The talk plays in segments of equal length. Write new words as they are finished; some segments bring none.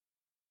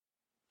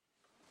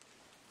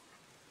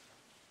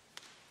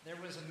There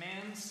was a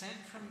man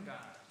sent from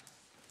God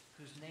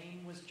whose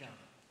name was John.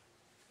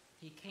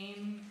 He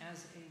came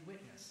as a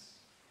witness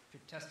to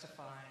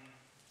testify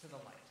to the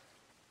light.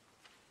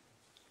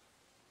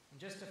 In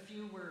just a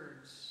few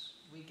words,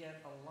 we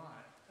get a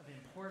lot of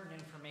important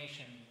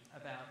information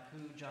about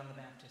who John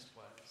the Baptist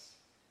was.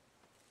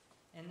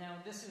 And now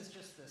this is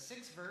just the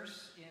 6th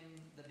verse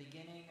in the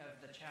beginning of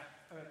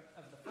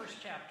the first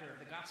chapter of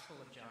the Gospel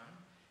of John.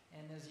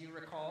 And as you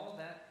recall,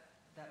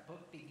 that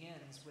book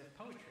begins with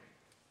poetry,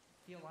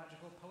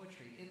 theological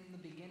poetry. In the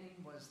beginning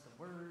was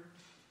the Word,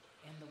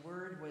 and the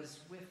Word was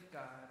with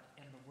God,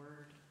 and the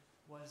Word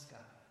was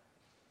God.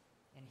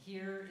 And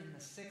here in the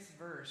 6th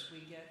verse, we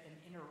get an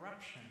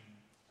interruption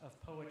of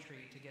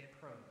poetry to get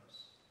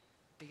prose,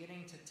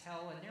 beginning to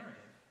tell a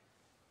narrative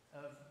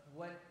of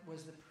what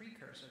was the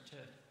precursor to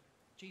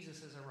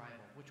Jesus'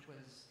 arrival, which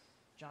was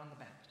John the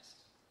Baptist.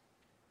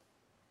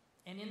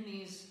 And in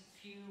these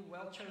few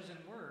well-chosen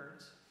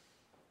words,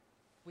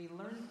 we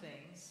learn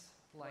things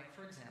like,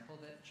 for example,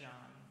 that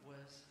John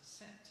was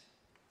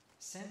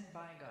sent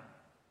by God.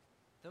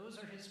 Those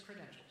are his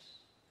credentials.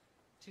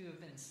 To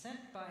have been sent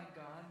by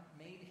God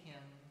made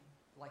him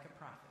like a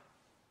prophet.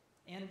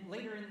 And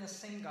later in the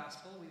same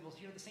gospel, we will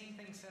hear the same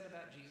thing said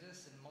about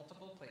Jesus in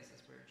multiple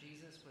places where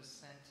Jesus was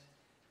sent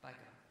by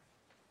God.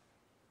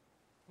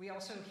 We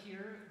also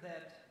hear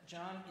that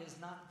John is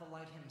not the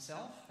light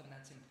himself, and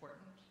that's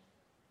important.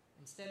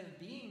 Instead of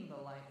being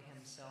the light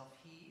himself,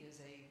 he is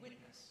a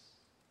witness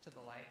to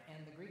the light.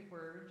 And the Greek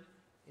word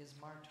is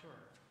martyr,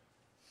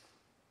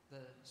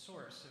 the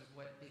source of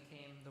what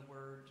became the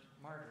word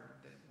martyr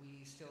that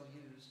we still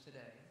use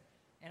today.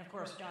 And of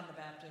course, John the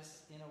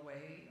Baptist, in a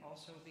way,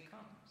 also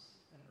becomes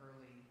an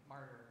early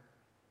martyr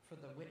for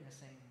the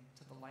witnessing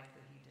to the light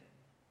that he did.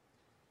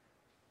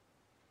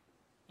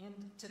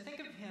 And to think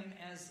of him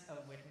as a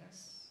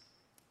witness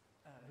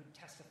who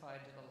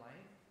testified to the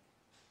light,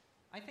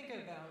 I think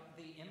about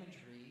the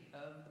imagery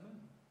of the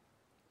moon.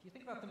 If you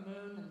think about the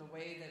moon and the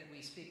way that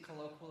we speak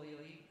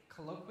colloquially,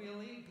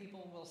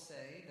 people will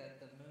say that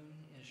the moon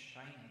is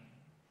shining.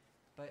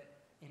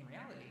 But in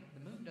reality,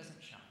 the moon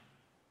doesn't shine.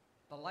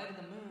 The light of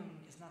the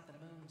moon is not the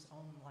moon's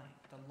own light.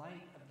 The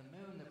light of the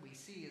moon that we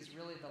see is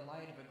really the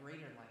light of a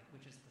greater light,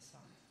 which is the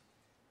sun.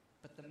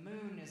 But the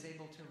moon is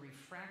able to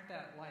refract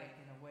that light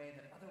in a way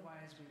that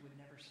otherwise we would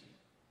never see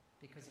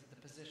because of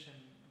the position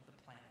of the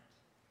planet.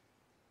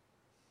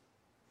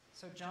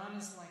 So John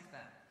is like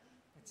that.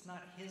 It's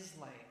not his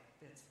light.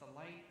 It's the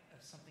light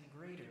of something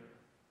greater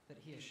that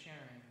he is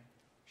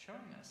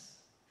showing us,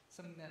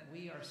 something that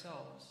we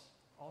ourselves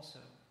also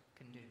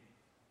can do.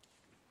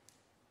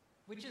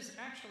 Which is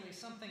actually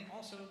something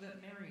also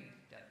that Mary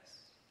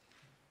does.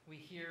 We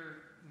hear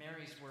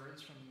Mary's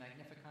words from the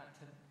Magnificat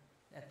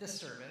at this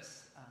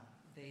service.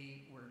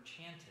 They were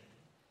chanted.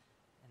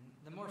 And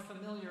the more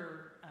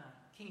familiar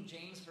King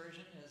James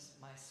Version is,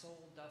 "My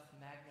soul doth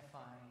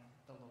magnify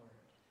the Lord."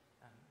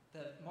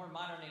 The more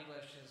modern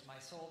English is, "My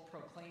soul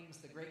proclaims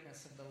the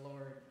greatness of the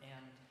Lord."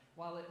 And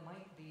while it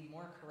might be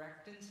more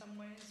correct in some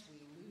ways, we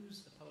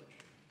lose the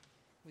poetry.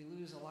 We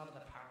lose a lot of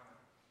the power.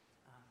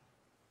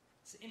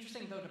 It's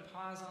interesting, though, to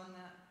pause on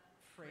that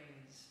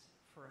phrase,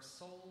 for a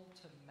soul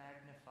to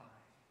magnify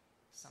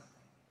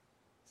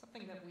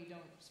something that we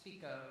don't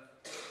speak of,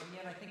 and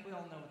yet I think we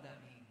all know what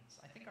that means.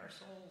 I think our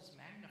souls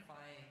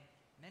magnify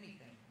many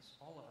things,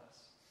 all of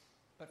us.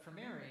 But for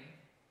Mary,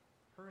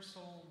 her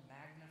soul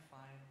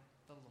magnified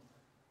the Lord.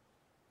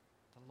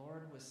 The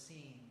Lord was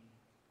seen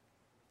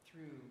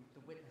through the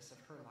witness of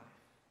her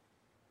life.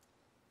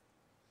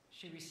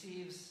 She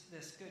receives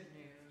this good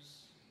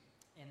news,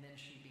 and then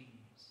she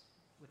beams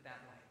with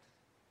that light.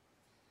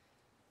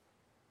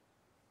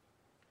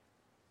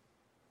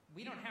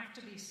 We don't have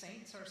to be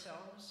saints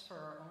ourselves for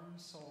our own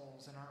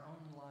souls and our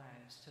own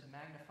lives to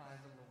magnify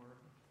the Lord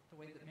the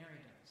way that Mary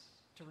does,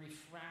 to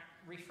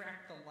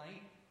refract the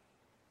light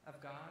of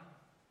God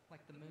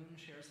like the moon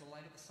shares the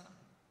light of the sun.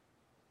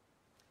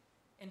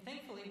 And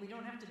thankfully, we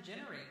don't have to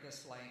generate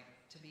this light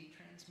to be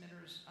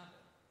transmitters of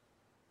it.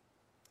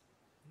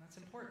 And that's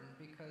important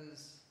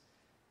because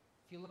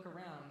if you look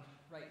around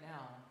right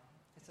now,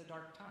 it's a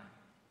dark time.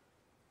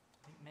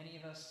 I think many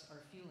of us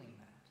are feeling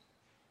that.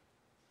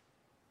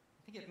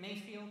 I think it may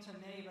feel to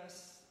many of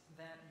us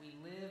that we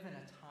live in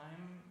a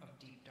time of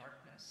deep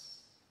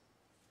darkness,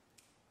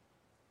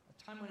 a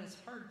time when it's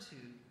hard to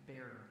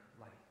bear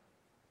light.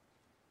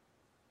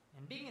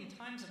 And being in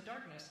times of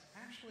darkness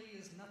actually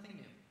is nothing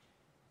new.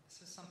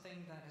 This is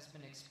something that has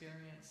been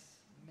experienced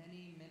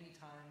many, many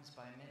times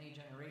by many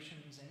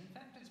generations, and in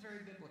fact, it's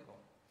very biblical.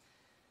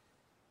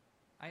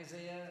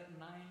 Isaiah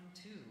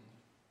 9:2,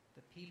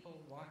 "The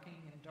people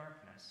walking in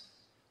darkness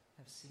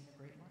have seen a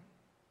great light."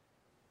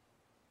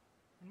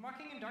 And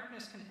walking in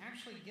darkness can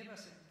actually give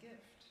us a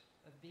gift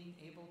of being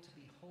able to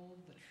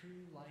behold the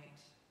true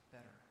light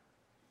better.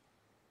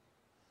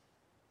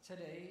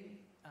 Today,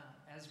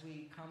 as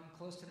we come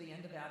close to the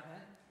end of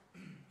Advent,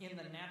 in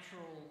the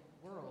natural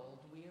world,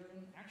 we are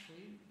in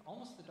actually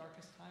almost the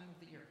darkest time of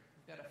the year.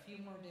 We've got a few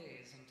more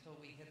days until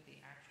we hit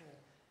the actual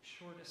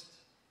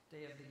shortest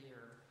day of the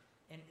year.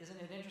 And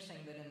isn't it interesting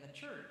that in the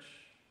church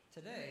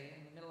today,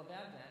 in the middle of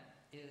Advent,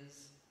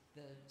 is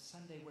the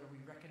Sunday where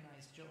we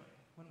recognize joy.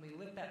 When we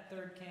lit that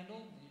third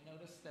candle, you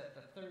notice that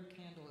the third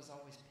candle is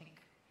always pink.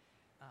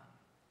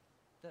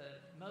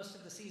 Most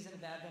of the season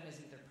of Advent is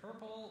either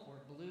purple or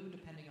blue,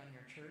 depending on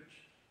your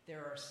church.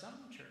 There are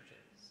some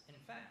churches, in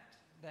fact,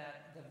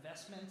 that the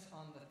vestments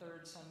on the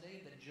third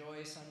Sunday, the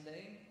Joy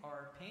Sunday,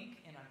 are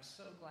pink, and I'm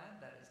so glad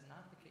that is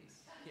not the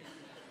case here.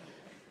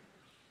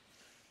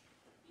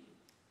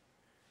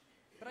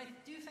 But I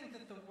do think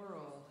that the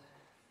world,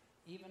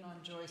 even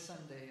on Joy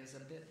Sunday, is a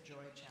bit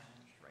joy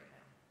challenged right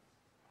now.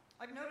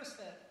 I've noticed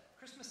that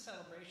Christmas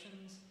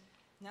celebrations,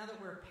 now that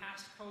we're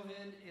past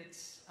COVID,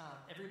 it's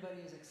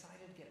everybody is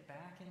excited to get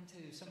back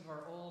into some of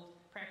our old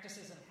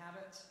practices and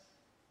habits.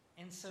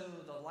 And so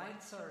the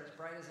lights are as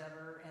bright as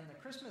ever, and the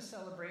Christmas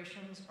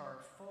celebrations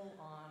are full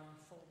on,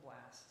 full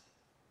blast.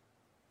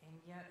 And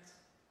yet,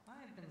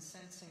 I've been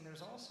sensing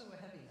there's also a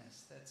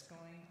heaviness that's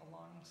going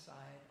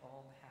alongside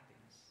all the happiness.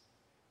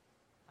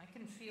 I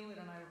can feel it,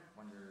 and I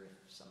wonder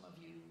if some of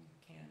you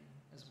can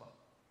as well.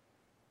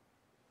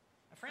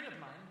 A friend of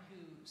mine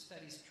who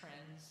studies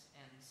trends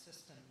and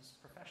systems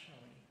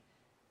professionally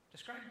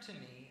described to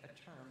me a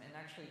term, and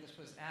actually this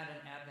was at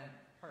an Advent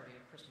party,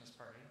 a Christmas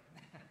party.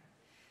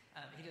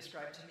 He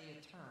described to me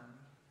a term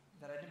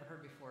that I'd never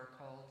heard before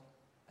called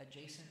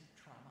adjacent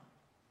trauma.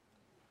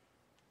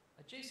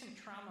 Adjacent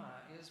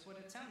trauma is what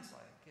it sounds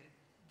like.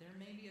 There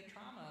may be a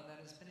trauma that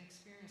has been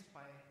experienced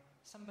by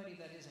somebody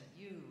that isn't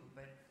you,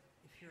 but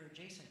if you're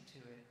adjacent to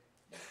it,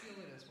 you feel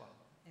it as well,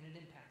 and it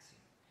impacts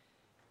you.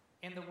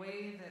 And the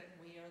way that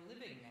we are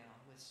living now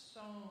with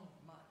so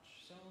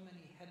much, so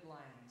many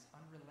headlines,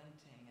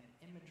 unrelenting, and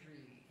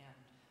imagery, and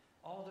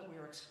all that we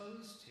are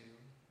exposed to,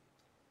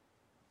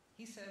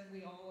 he said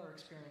we all are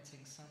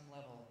experiencing some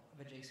level of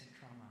adjacent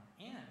trauma.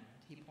 And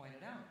he pointed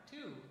out,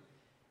 too,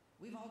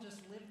 we've all just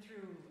lived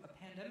through a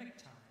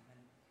pandemic time, and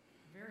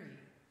very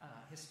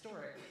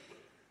historic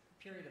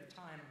period of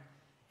time.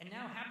 And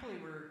now, happily,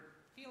 we're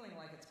feeling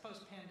like it's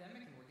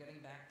post-pandemic and we're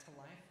getting back to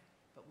life,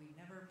 but we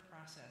never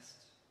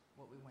processed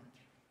what we went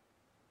through.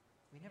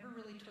 We never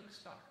really took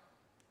stock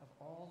of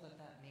all that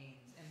that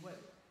means and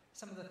what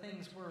some of the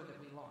things were that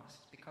we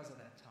lost because of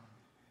that time.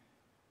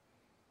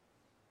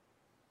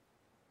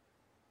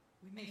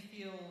 We may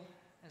feel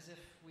as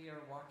if we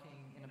are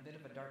walking in a bit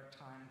of a dark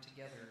time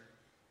together,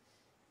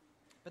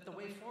 but the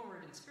way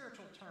forward in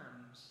spiritual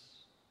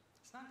terms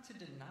is not to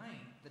deny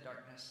the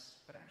darkness,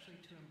 but actually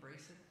to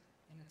embrace it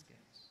in its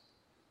gifts.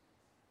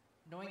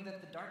 Knowing that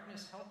the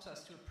darkness helps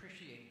us to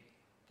appreciate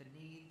the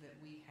need that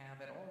we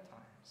have at all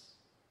times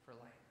for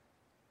light,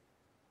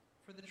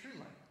 for the true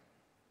light,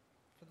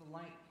 for the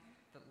light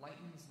that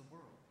lightens the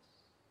world.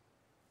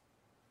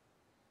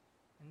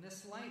 And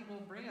this light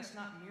will bring us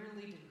not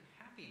merely to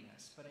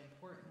happiness, but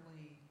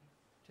importantly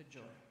to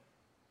joy.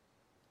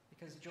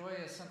 Because joy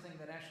is something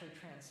that actually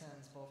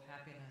transcends both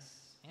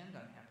happiness and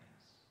unhappiness.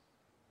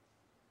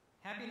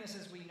 Happiness,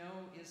 as we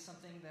know, is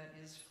something that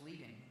is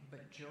fleeting,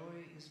 but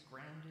joy is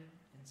grounded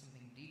in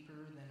something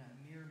deeper than a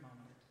mere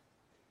moment.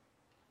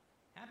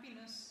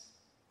 Happiness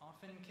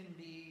often can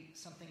be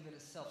something that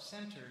is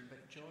self-centered,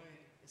 but joy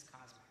is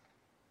cosmic.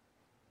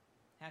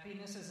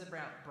 Happiness is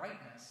about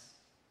brightness,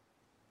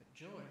 but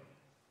joy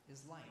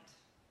is light.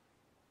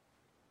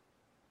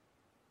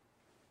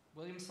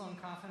 William Sloane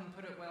Coffin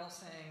put it well,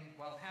 saying,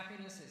 while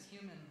happiness is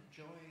human,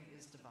 joy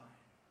is divine.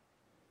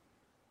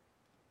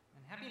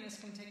 And happiness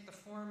can take the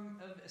form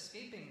of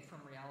escaping from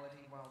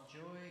reality, while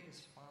joy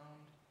is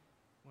found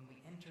when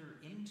we enter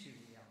into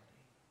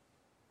reality,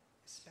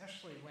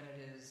 especially when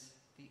it is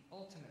the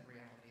ultimate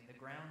reality, the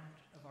ground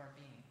of our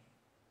being,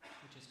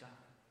 which is God.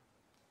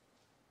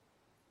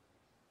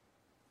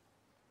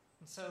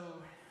 And so,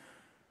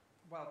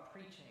 while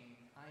preaching,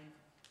 I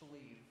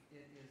believe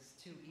it is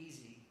too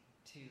easy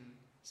to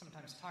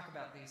sometimes talk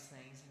about these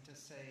things and to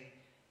say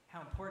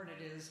how important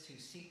it is to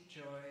seek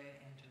joy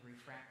and to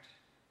refract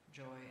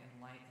joy and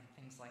light and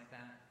things like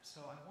that.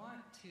 So I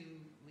want to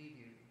leave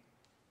you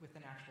with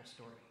an actual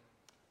story,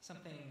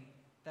 something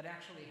that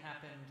actually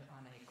happened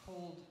on a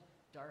cold,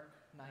 dark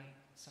night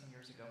some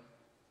years ago.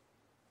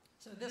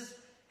 So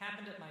this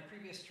happened at my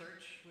previous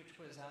church, which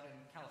was out in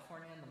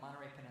California in the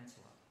Monterey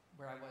Peninsula,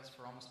 where I was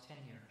for almost 10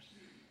 years.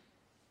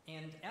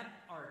 And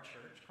at our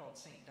church, called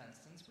St.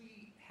 Dunstan's,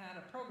 we had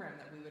a program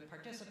that we would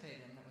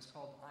participate in that was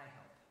called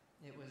iHelp.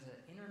 It was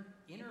an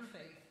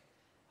interfaith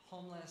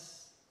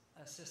homeless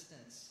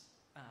assistance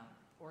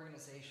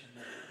organization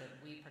that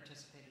we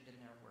participated in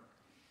their work.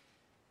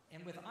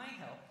 And with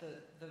iHelp,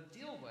 the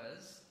deal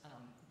was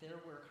there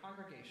were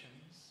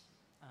congregations,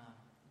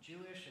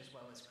 Jewish as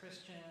well as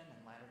Christian and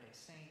Latter-day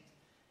Saint.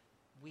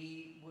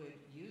 We would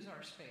use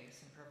our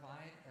space and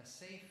provide a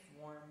safe,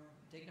 warm,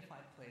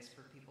 dignified place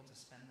for people to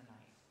spend the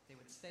night. They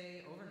would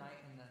stay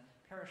overnight in the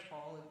parish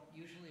hall of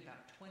usually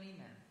about 20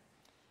 men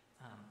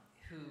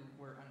who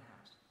were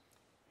unhoused.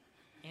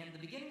 And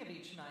the beginning of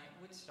each night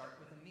would start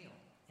with a meal.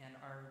 And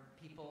our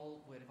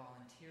people would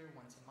volunteer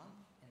once a month,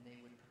 and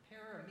they would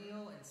prepare a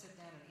meal and sit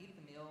down and eat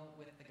the meal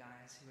with the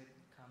guys who would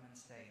come and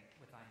stay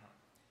with iHelp.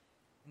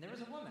 And there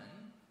was a woman,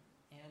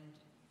 and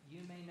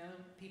you may know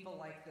people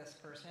like this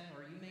person,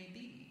 or you may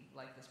be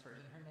like this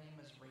person. Her name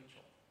was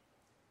Rachel.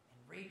 And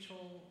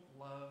Rachel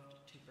loved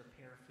to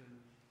prepare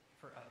food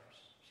for others.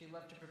 She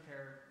loved to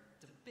prepare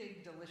the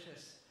big,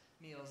 delicious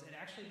meals. It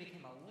actually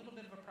became a little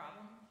bit of a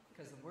problem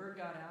because the word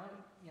got out,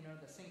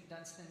 the St.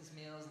 Dunstan's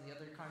meals, and the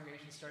other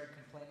congregations started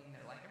complaining.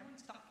 They're like,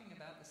 everyone's talking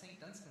about the St.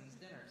 Dunstan's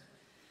dinners.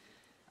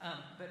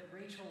 But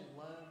Rachel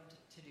loved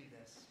to do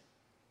this.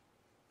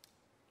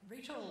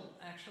 Rachel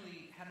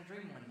actually had a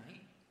dream one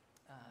night,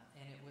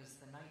 and it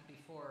was the night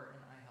before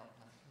an iHelp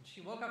night. And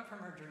she woke up from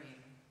her dream,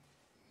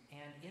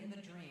 and in the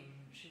dream,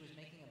 she was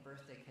making a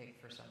birthday cake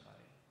for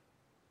somebody.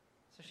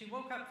 So she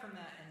woke up from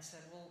that and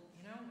said, well,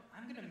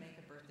 I'm going to make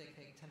a birthday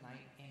cake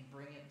tonight and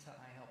bring it to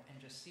iHelp and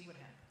just see what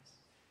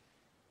happens.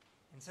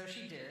 And so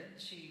she did.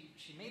 She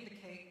made the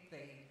cake.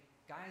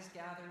 Guys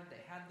gathered.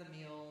 They had the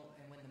meal.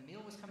 And when the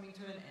meal was coming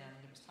to an end,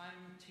 it was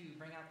time to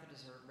bring out the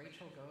dessert.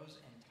 Rachel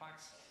goes and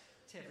talks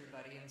to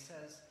everybody and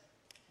says,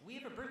 we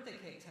have a birthday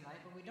cake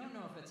tonight, but we don't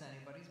know if it's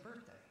anybody's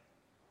birthday.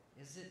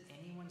 Is it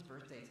anyone's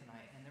birthday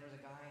tonight? And there was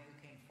a guy who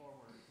came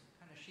forward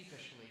kind of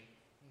sheepishly.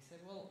 He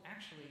said, well,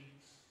 actually,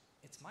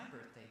 it's my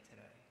birthday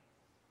today.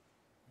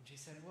 And she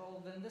said, well,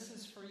 then this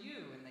is for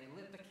you. And they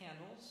lit the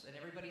candles, and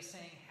everybody's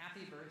saying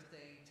happy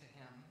birthday to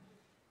him.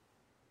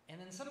 And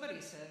then somebody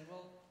said,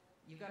 well,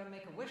 you've got to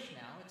make a wish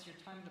now. It's your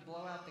time to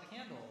blow out the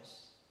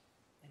candles.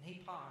 And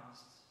he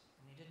paused,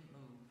 and he didn't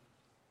move.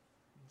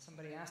 And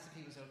somebody asked if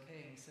he was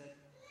okay, and he said,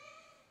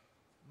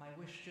 my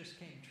wish just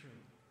came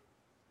true.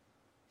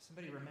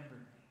 Somebody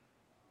remembered me.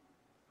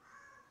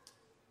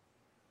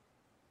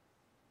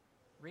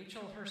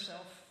 Rachel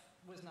herself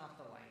was not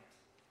the light,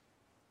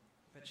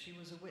 but she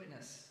was a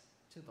witness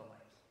to the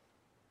light.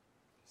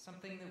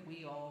 Something that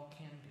we all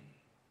can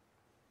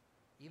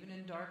be, even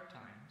in dark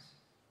times,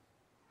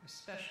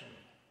 especially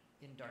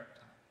in dark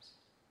times.